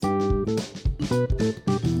And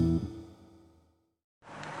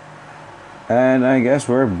I guess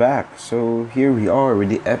we're back. So here we are with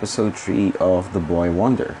the episode 3 of The Boy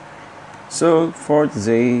Wonder. So for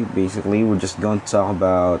today, basically we're just going to talk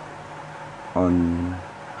about on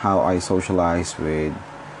how I socialize with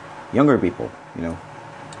younger people, you know.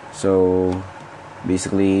 So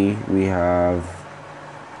basically we have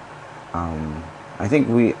I think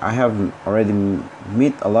I have already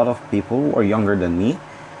meet a lot of people who are younger than me.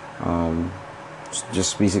 Um,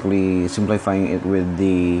 just basically simplifying it with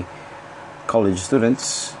the college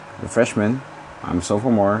students, the freshmen. I'm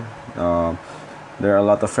sophomore. There are a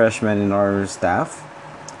lot of freshmen in our staff,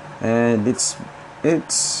 and it's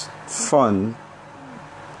fun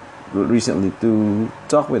recently to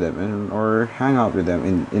talk with them or hang out with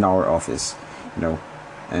them in our office, you know.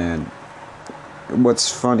 And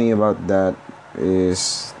what's funny about that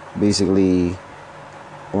is basically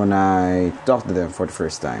when I talk to them for the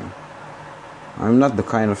first time, I'm not the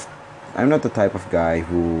kind of I'm not the type of guy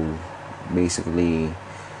who basically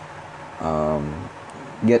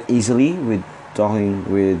get easily with talking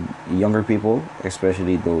with younger people,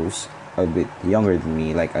 especially those a bit younger than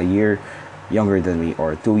me, like a year younger than me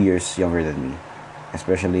or 2 years younger than me.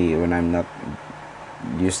 Especially when I'm not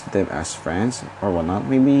used to them as friends or whatnot.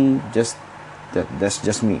 Maybe just that's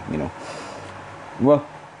just me, you know. Well,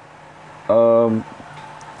 um,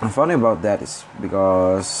 funny about that is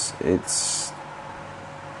because it's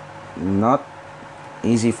not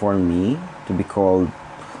easy for me to be called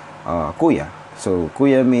kuya. So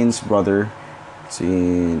kuya means brother. It's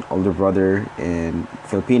in older brother in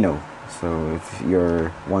Filipino. So if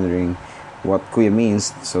you're wondering what kuya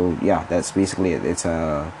means, so yeah, that's basically it. It's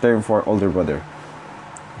a term for older brother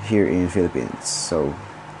here in Philippines. So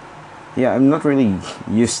yeah, I'm not really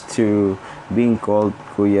used to being called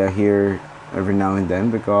kuya here every now and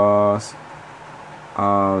then because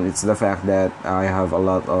it's the fact that I have a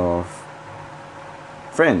lot of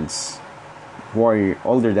friends who are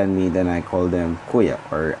older than me. Then I call them kuya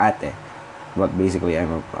or ate. But basically,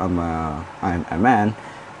 I'm a man,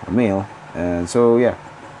 a male, and so yeah,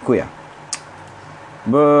 kuya.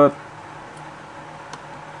 But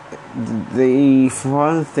the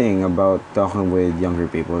fun thing about talking with younger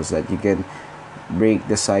people is that you can break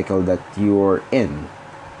the cycle that you're in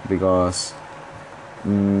because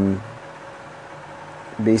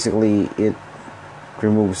basically it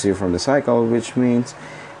removes you from the cycle, which means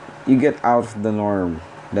you get out of the norm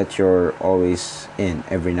that you're always in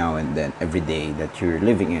every now and then, every day that you're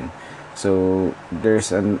living in. So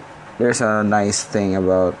there's a nice thing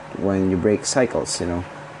about when you break cycles, you know.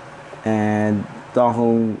 And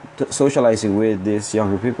socializing with these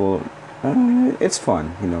younger people, it's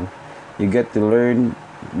fun, you know. You get to learn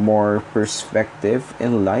more perspective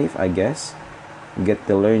in life, I guess. You get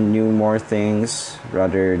to learn more things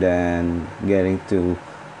rather than getting to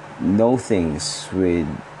know things with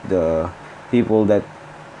the people that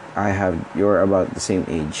you're about the same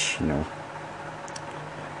age, you know.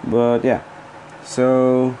 But yeah,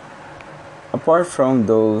 so apart from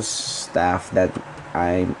those staff that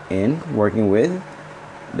I'm in working with,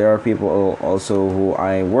 there are people also who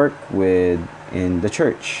I work with in the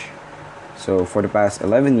church. So for the past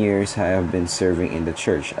 11 years, I have been serving in the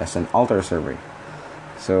church as an altar server.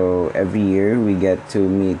 So every year we get to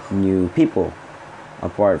meet new people.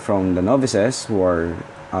 Apart from the novices who are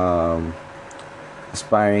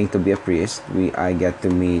aspiring to be a priest, I get to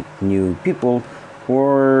meet new people who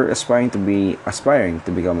are aspiring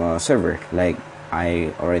to become a server, like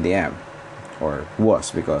I already am, or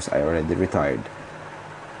was because I already retired.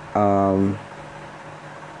 Um,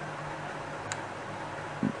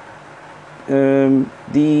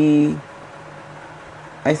 the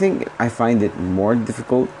I think I find it more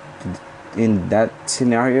difficult in that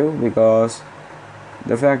scenario because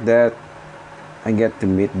the fact that I get to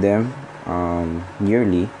meet them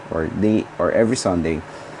yearly or every Sunday,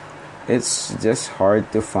 it's just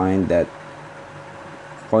hard to find that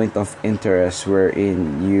point of interest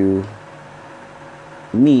wherein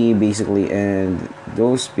me basically, and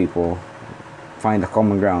those people find a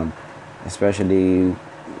common ground, especially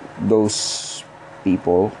those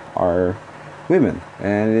people are women,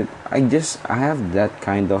 and I have that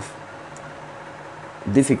kind of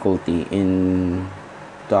difficulty in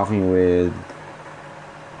talking with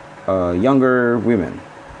younger women.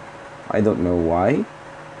 I don't know why,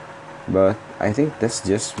 but I think that's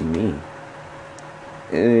just me.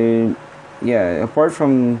 Yeah, apart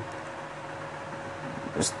from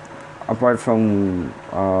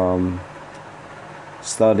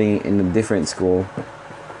studying in a different school,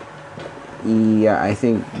 yeah, I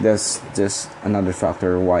think that's just another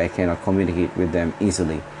factor why I cannot communicate with them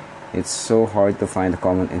easily. It's so hard to find a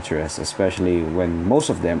common interest, especially when most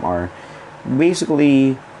of them are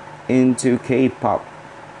basically into K-pop.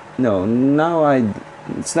 No, now I.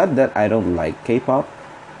 It's not that I don't like K-pop.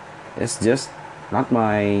 It's just not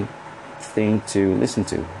my thing to listen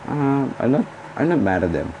to. I'm not. I'm not mad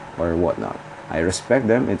at them or whatnot. I respect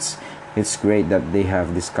them. It's great that they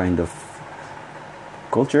have this kind of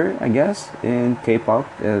culture, I guess, in K-pop.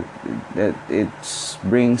 That it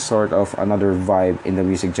brings sort of another vibe in the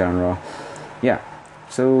music genre. Yeah.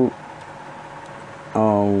 So,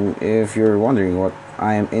 if you're wondering what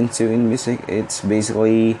I am into in music, it's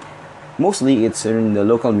basically mostly it's in the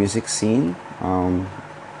local music scene.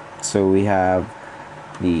 So we have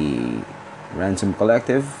the Ransom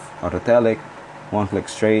Collective, Autotelic, One Click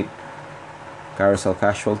Straight, Carousel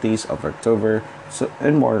Casualties of October, so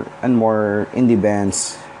and more indie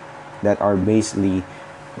bands that are basically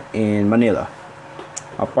in Manila.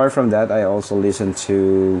 Apart from that, I also listen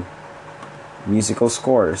to musical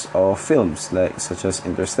scores of films like such as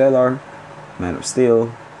Interstellar, Man of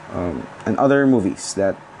Steel, and other movies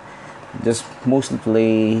that just mostly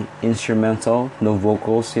play instrumental, no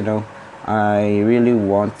vocals. I really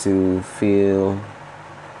want to feel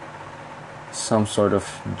some sort of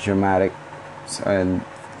and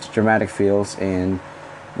dramatic feels and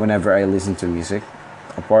whenever I listen to music.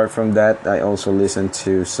 Apart from that, I also listen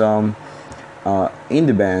to some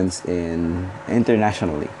indie bands in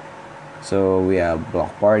internationally. So we have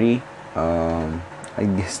Block Party. I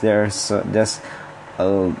guess there's just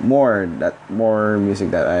more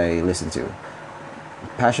music that I listen to.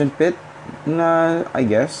 Passion Pit, nah, I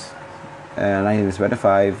guess.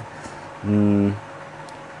 1925. Mm,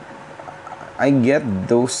 I get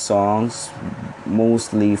those songs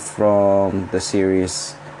mostly from the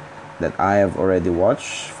series that I have already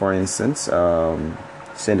watched. For instance,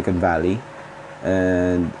 Silicon Valley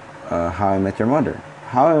and How I Met Your Mother.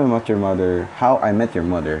 How I Met Your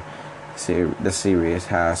Mother. The series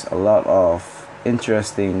has a lot of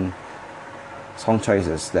interesting song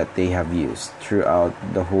choices that they have used throughout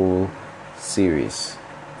the whole series,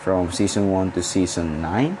 from season 1 to season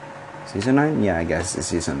 9. Season 9? Yeah, I guess it's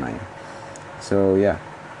season 9. So yeah,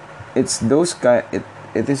 it's those kind.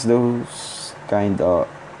 It is those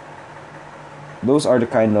are the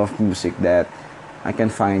kind of music that I can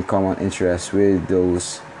find common interest with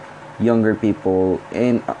those younger people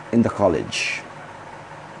in the college.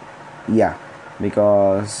 Yeah,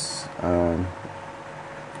 because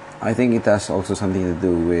I think it has also something to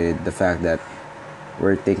do with the fact that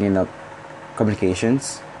we're taking up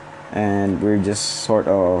communications, and we're just sort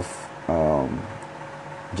of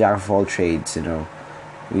jack of all trades.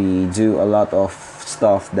 We do a lot of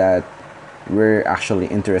stuff that we're actually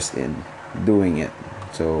interested in doing it.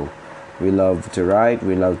 So we love to write,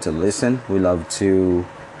 we love to listen, we love to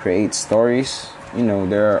create stories.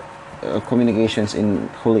 There are communications in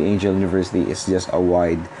Holy Angel University is just a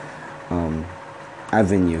wide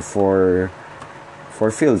avenue for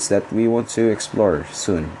fields that we want to explore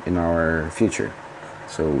soon in our future.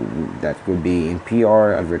 So that could be in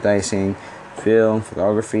PR, advertising, film,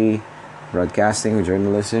 photography, broadcasting,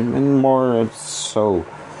 journalism, and more. So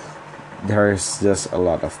there's just a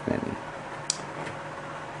lot of many.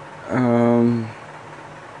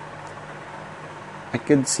 I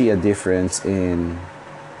could see a difference in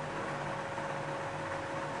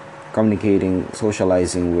communicating,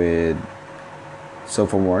 socializing with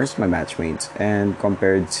sophomores, my batchmates, and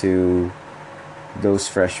compared to those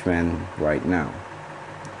freshmen right now.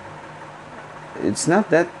 It's not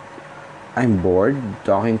that I'm bored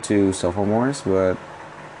talking to sophomores, but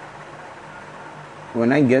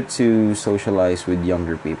when I get to socialize with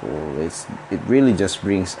younger people, it really just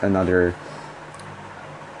brings another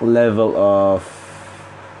level of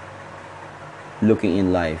looking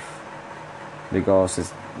in life, because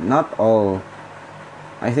it's not all.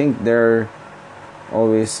 I think there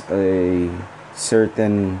always a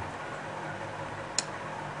certain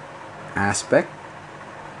aspect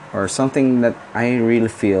or something that I really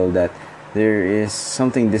feel that there is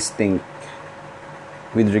something distinct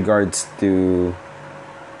with regards to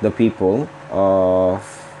the people of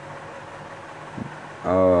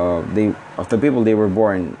the people they were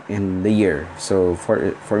born in the year. So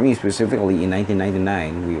for me specifically in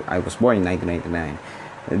 1999, I was born in 1999.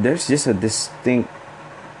 There's just a distinct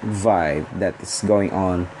vibe that is going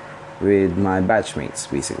on with my batchmates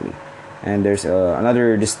basically, and there's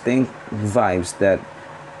another distinct vibes that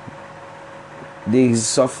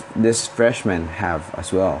this freshmen have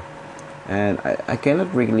as well, and I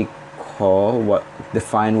cannot really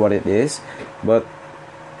define what it is, but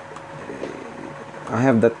I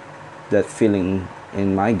have that feeling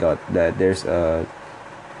in my gut that there's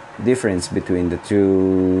difference between the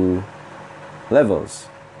two levels.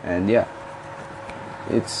 And yeah,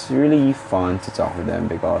 it's really fun to talk with them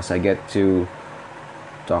because I get to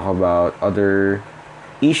talk about other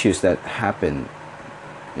issues that happen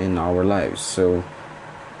in our lives. So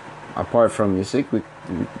apart from music,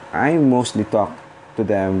 I mostly talk to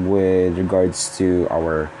them with regards to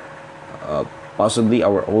our possibly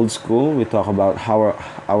our old school. We talk about how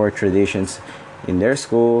our traditions in their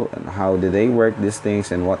school and how do they work these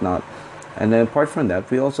things and whatnot. And then apart from that,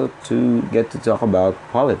 we also to get to talk about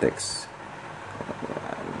politics.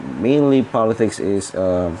 Mainly, politics is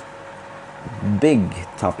a big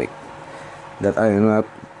topic that I am not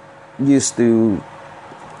used to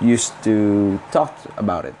talk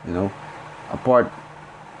about it. Apart,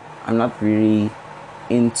 I'm not really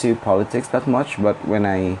into politics that much, but when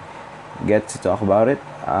I get to talk about it,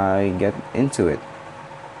 I get into it.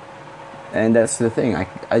 And that's the thing.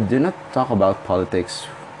 I do not talk about politics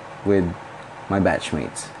with my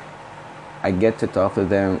batchmates. I get to talk to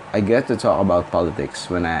them. I get to talk about politics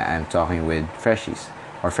when I am talking with freshies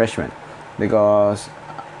or freshmen, because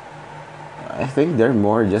I think they're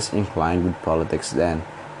more just inclined with politics than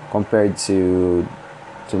compared to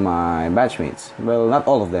my batchmates. Well, not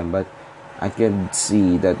all of them, but I can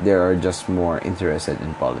see that they are just more interested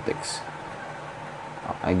in politics.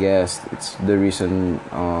 I guess it's the reason.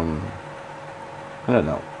 I don't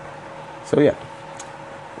know. So yeah,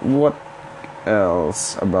 what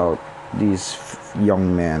else about these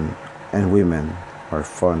young men and women are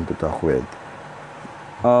fun to talk with?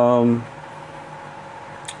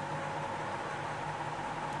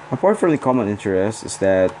 Apart from the common interest, is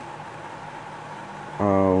that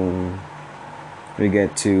we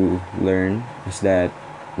get to learn is that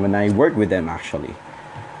when I work with them, actually,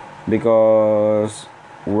 because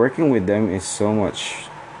working with them is so much,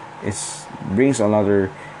 it brings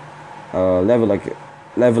another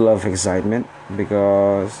level of excitement,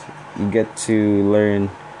 because you get to learn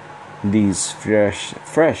these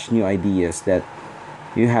fresh new ideas that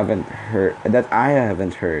you haven't heard, that I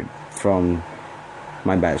haven't heard from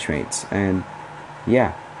my batchmates. And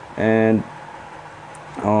yeah, and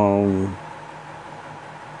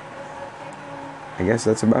I guess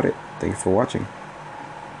that's about it. Thank you for watching.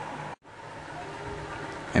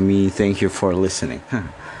 Thank you for listening.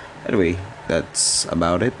 Anyway, that's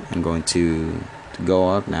about it. I'm going to go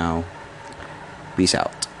out now. Peace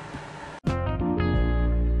out.